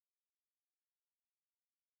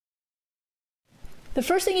The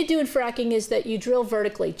first thing you do in fracking is that you drill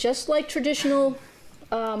vertically. Just like traditional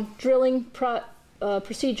drilling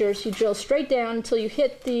procedures, you drill straight down until you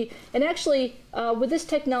hit the, and actually with this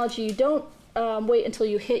technology you don't wait until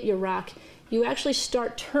you hit your rock. You actually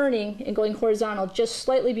start turning and going horizontal just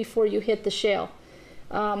slightly before you hit the shale.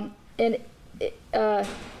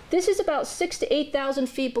 This is about 6,000 to 8,000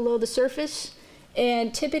 feet below the surface,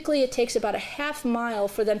 and typically it takes about a half mile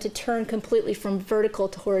for them to turn completely from vertical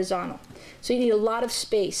to horizontal. So you need a lot of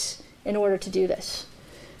space in order to do this.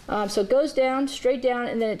 So it goes down, straight down,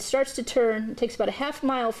 and then it starts to turn. It takes about a half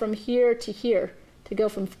mile from here to go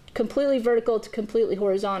from completely vertical to completely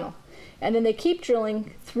horizontal. And then they keep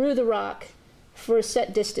drilling through the rock for a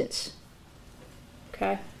set distance.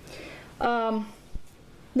 Okay.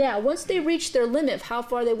 Now, once they reach their limit of how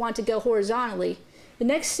far they want to go horizontally, the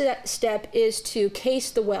next step is to case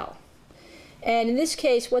the well. And in this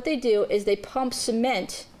case, what they do is they pump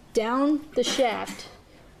cement down the shaft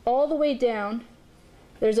all the way down.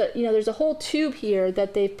 There's a whole tube here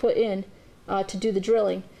that they've put in to do the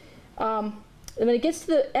drilling. And when it gets to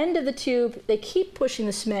the end of the tube, they keep pushing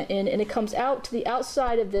the cement in, and it comes out to the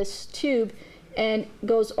outside of this tube and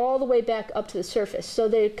goes all the way back up to the surface. So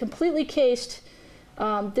they completely cased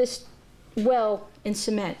this well in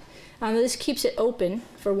cement. This keeps it open,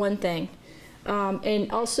 for one thing,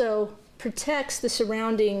 and also protects the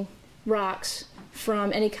surrounding rocks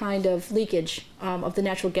from any kind of leakage of the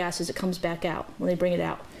natural gas as it comes back out when they bring it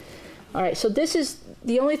out. All right, so this is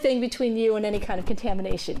the only thing between you and any kind of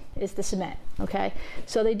contamination is the cement. Okay,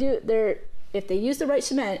 so if they use the right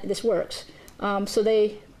cement, this works. So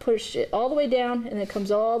they push it all the way down, and it comes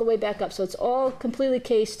all the way back up. So it's all completely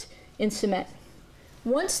cased in cement.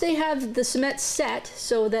 Once they have the cement set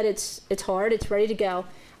so that it's hard, it's ready to go,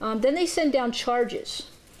 then they send down charges.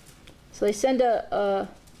 So they send a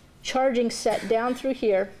charging set down through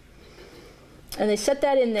here, and they set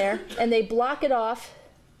that in there, and they block it off.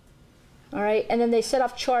 All right, and then they set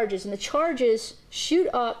off charges, and the charges shoot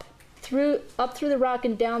up through the rock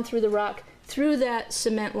and down through the rock through that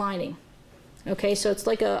cement lining. Okay, so it's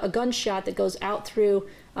like a gunshot that goes out through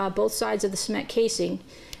both sides of the cement casing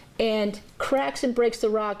and cracks and breaks the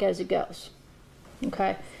rock as it goes.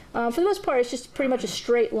 Okay, for the most part, it's just pretty much a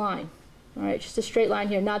straight line. All right, just a straight line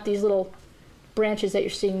here, not these little branches that you're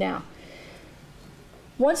seeing now.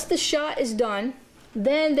 Once the shot is done,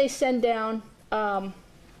 then they send down the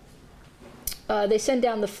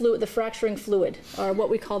fluid, the fracturing fluid, or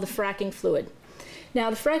what we call the fracking fluid. Now,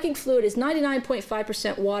 the fracking fluid is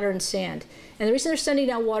 99.5% water and sand. And the reason they're sending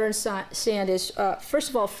down water and sand is, first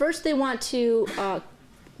of all, they want to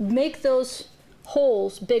make those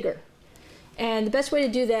holes bigger. And the best way to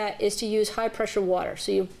do that is to use high pressure water.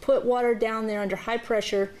 So you put water down there under high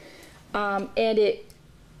pressure, and it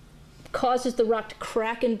causes the rock to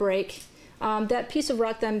crack and break. That piece of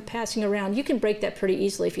rock that I'm passing around, you can break that pretty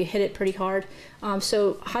easily if you hit it pretty hard.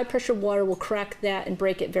 So high pressure water will crack that and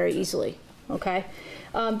break it very easily. Okay,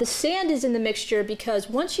 the sand is in the mixture because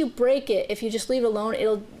once you break it, if you just leave it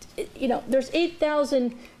alone, there's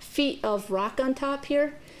 8,000 feet of rock on top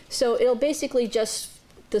here, so it'll basically just,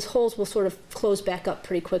 the holes will sort of close back up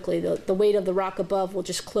pretty quickly. The weight of the rock above will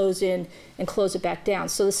just close in and close it back down.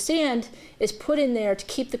 So the sand is put in there to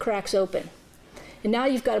keep the cracks open. And now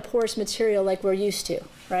you've got a porous material like we're used to,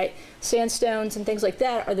 right? Sandstones and things like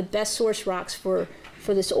that are the best source rocks for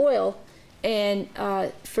this oil. And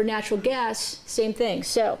for natural gas, same thing.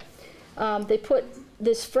 So they put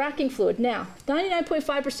this fracking fluid. Now,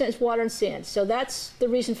 99.5% is water and sand, so that's the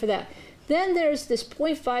reason for that. Then there's this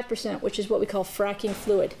 0.5%, which is what we call fracking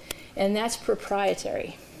fluid, and that's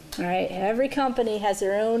proprietary. All right, every company has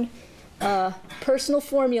their own personal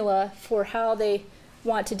formula for how they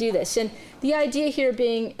want to do this. And the idea here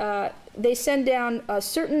being they send down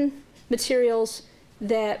certain materials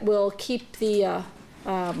that will keep the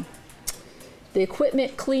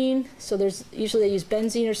equipment clean. So usually they use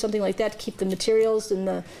benzene or something like that to keep the materials and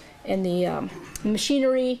the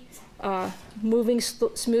machinery moving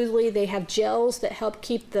smoothly. They have gels that help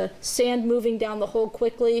keep the sand moving down the hole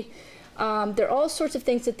quickly. There are all sorts of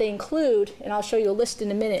things that they include, and I'll show you a list in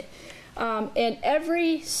a minute. And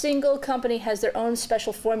every single company has their own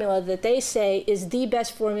special formula that they say is the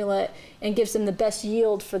best formula and gives them the best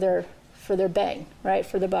yield for their bang, right,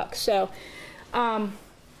 for the buck. So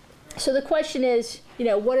so the question is,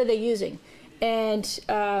 what are they using? And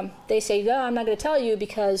they say, no, I'm not going to tell you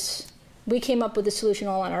because we came up with the solution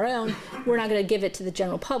all on our own. We're not going to give it to the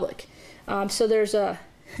general public. So there's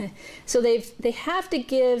so they have to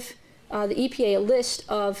give the EPA a list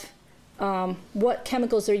of what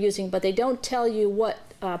chemicals they're using, but they don't tell you what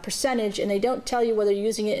percentage, and they don't tell you whether you're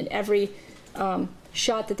using it in every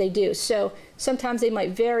shot that they do. So sometimes they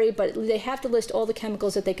might vary, but they have to list all the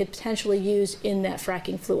chemicals that they could potentially use in that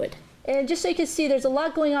fracking fluid. And just so you can see, there's a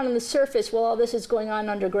lot going on the surface while all this is going on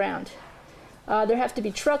underground. There have to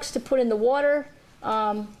be trucks to put in the water,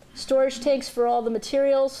 storage tanks for all the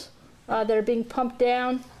materials that are being pumped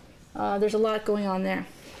down. There's a lot going on there.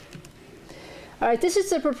 All right, this is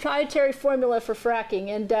the proprietary formula for fracking,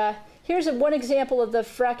 and here's one example of the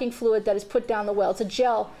fracking fluid that is put down the well. It's a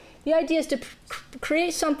gel. The idea is to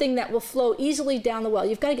create something that will flow easily down the well.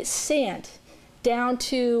 You've got to get sand down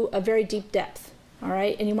to a very deep depth, all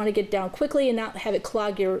right? And you want to get down quickly and not have it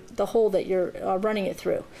clog the hole that you're running it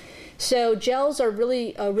through. So gels are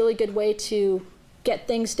really a really good way to get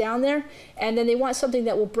things down there, and then they want something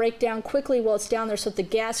that will break down quickly while it's down there so that the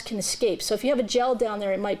gas can escape. So if you have a gel down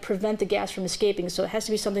there, it might prevent the gas from escaping, so it has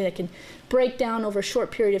to be something that can break down over a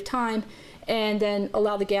short period of time and then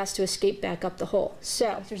allow the gas to escape back up the hole.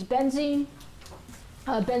 So there's benzene,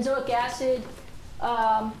 benzoic acid,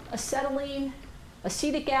 acetylene,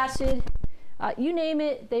 acetic acid, you name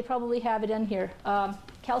it, they probably have it in here.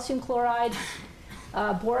 Calcium chloride,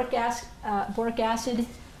 boric acid.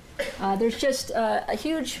 There's just a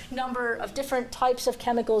huge number of different types of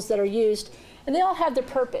chemicals that are used, and they all have their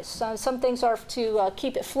purpose. Some things are to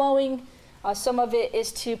keep it flowing. Some of it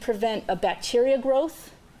is to prevent a bacteria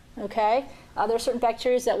growth. Okay, there are certain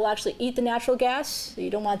bacteria that will actually eat the natural gas, so you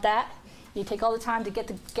don't want that. You take all the time to get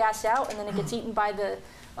the gas out, and then it gets eaten by the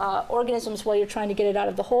organisms while you're trying to get it out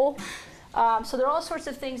of the hole. So there are all sorts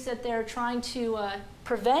of things that they're trying to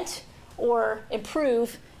prevent or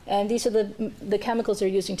improve, and these are the chemicals they're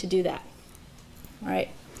using to do that. All right,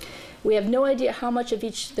 we have no idea how much of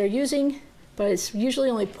each they're using, but it's usually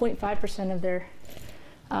only 0.5% of their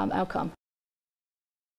outcome.